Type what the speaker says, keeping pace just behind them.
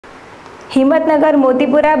Himmatnagar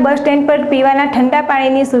Motipura bus stand પર પીવાના ઠંડા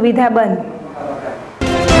પાણીની સુવિધા બંધ।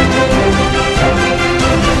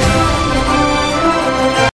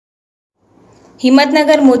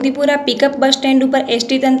 Himmatnagar Motipura pickup bus stand ઉપર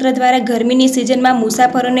એસટી તંત્ર દ્વારા ગરમીની સિઝનમાં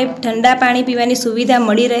મુસાફરોને ઠંડા પાણી પીવાની સુવિધા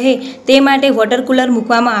મળી રહે તે માટે વોટર કુલર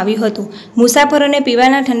મૂકવામાં આવ્યું હતું। મુસાફરોને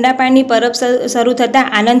પીવાના ઠંડા પાણીની પરબ શરૂ થતાં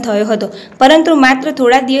આનંદ થયો હતો, પરંતુ માત્ર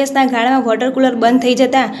થોડા દિવસના ગાળામાં વોટર કુલર બંધ થઈ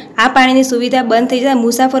જતાં આ પાણીની સુવિધા બંધ થઈ જતાં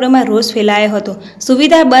મુસાફરોમાં રોષ ફેલાયો હતો।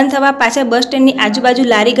 સુવિધા બંધ થવા પાછળ બસ સ્ટેન્ડની આજુબાજુ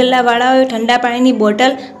લારી ગલ્લાવાળાઓએ ઠંડા પાણીની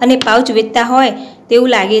બોટલ અને પાઉચ વેચતા હોય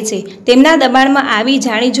તેવું લાગે છે। તેમના દબાણમાં આવી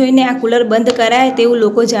જાણી જોઈને આ કુલર બંધ કરાય તેવું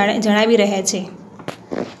લોકો જણાવી રહ્યા છે।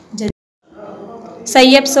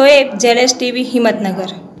 સૈયદ શોએબ, ZSTV,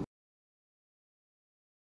 હિંમતનગર।